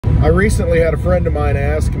I recently had a friend of mine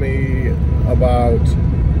ask me about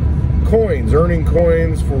coins, earning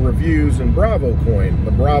coins for reviews in Bravocoin,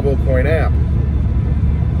 the Bravocoin app.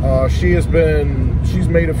 She's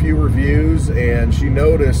made a few reviews, and she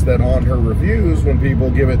noticed that on her reviews, when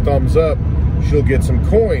people give it thumbs up, she'll get some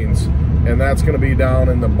coins, and that's going to be down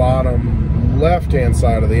in the bottom left-hand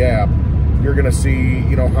side of the app. You're going to see,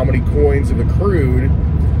 you know, how many coins have accrued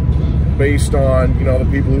based on, you know, the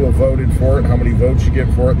people who have voted for it, how many votes you get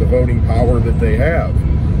for it, the voting power that they have.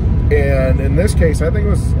 And in this case, I think it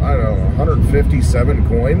was, I don't know, 157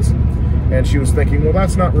 coins. And she was thinking, well,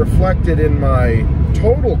 that's not reflected in my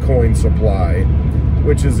total coin supply,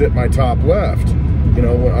 which is at my top left. You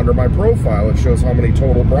know, under my profile, it shows how many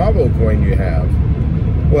total Bravo coin you have.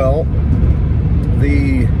 Well,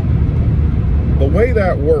 the way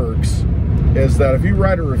that works is that if you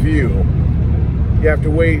write a review, you have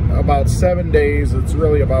to wait about 7 days. It's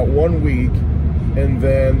really about 1 week, and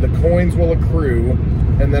then the coins will accrue,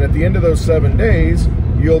 and then at the end of those 7 days,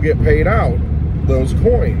 you'll get paid out those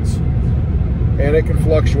coins. And it can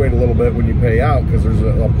fluctuate a little bit when you pay out, because there's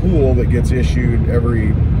a pool that gets issued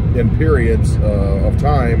in periods of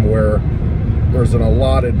time where there's an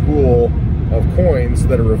allotted pool of coins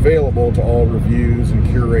that are available to all reviews and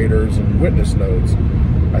curators and witness nodes.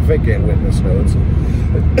 I think, and witness nodes.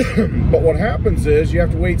 But what happens is you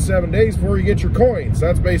have to wait 7 days before you get your coins.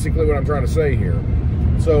 That's basically what I'm trying to say here.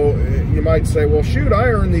 So you might say, well, shoot, I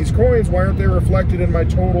earned these coins. Why aren't they reflected in my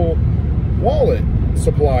total wallet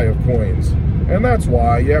supply of coins? And that's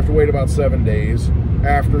why you have to wait about 7 days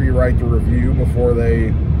after you write the review before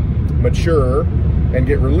they mature and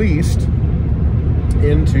get released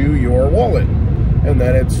into your wallet. And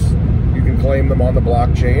then you can claim them on the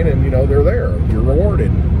blockchain, and, you know, they're there. You're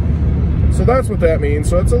rewarded. So that's what that means.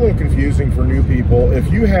 So it's a little confusing for new people.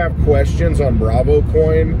 If you have questions on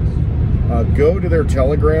Bravocoin, go to their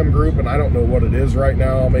Telegram group, and I don't know what it is right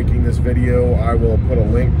now making this video. I will put a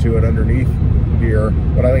link to it underneath here,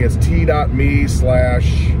 but I think it's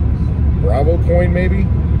t.me/Bravocoin maybe.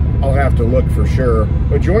 I'll have to look for sure.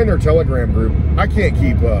 But join their Telegram group. I can't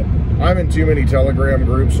keep up. I'm in too many Telegram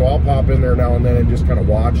groups, so I'll pop in there now and then and just kind of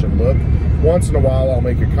watch and look. Once in a while, I'll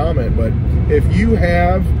make a comment. But if you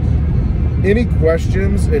have any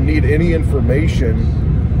questions and need any information,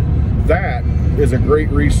 that is a great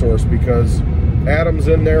resource, because Adam's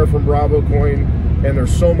in there from Bravocoin, and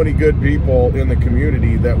there's so many good people in the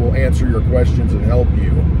community that will answer your questions and help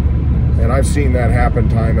you. And I've seen that happen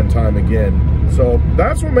time and time again. So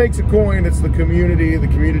that's what makes a coin. It's the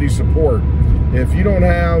community support. If you don't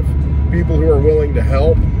have people who are willing to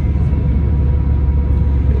help,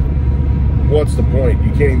 what's the point?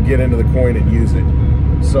 You can't even get into the coin and use it.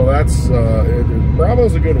 So that's,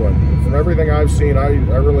 Bravo's a good one. From everything I've seen, I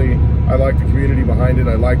like the community behind it.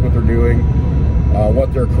 I like what they're doing,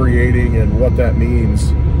 what they're creating, and what that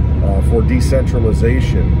means for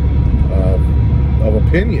decentralization of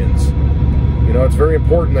opinions. You know, it's very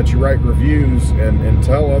important that you write reviews and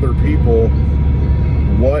tell other people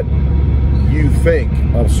what you think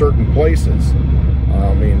of certain places.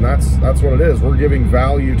 I mean, that's what it is. We're giving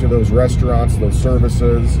value to those restaurants, those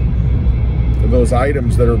services, those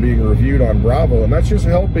items that are being reviewed on Bravo, and that's just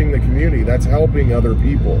helping the community. That's helping other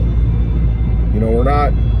people. You know, we're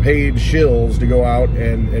not paid shills to go out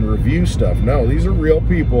and review stuff. No, these are real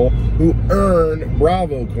people who earn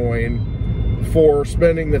Bravocoin for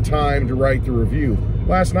spending the time to write the review.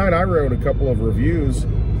 Last night I wrote a couple of reviews,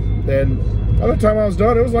 and by the time I was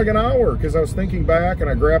done, it was like an hour, because I was thinking back and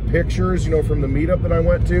I grabbed pictures, you know, from the meetup that I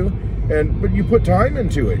went to, but you put time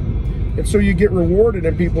into it, and so you get rewarded,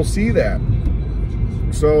 and people see that.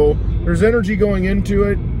 So there's energy going into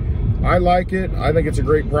it. I like it. I think it's a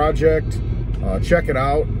great project. Check it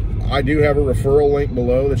out. I do have a referral link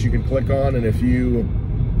below that you can click on, and if you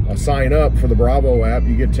sign up for the Bravo app,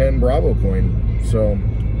 you get 10 Bravocoin. So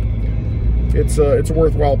it's a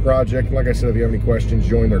worthwhile project. Like I said, if you have any questions,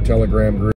 join their Telegram group.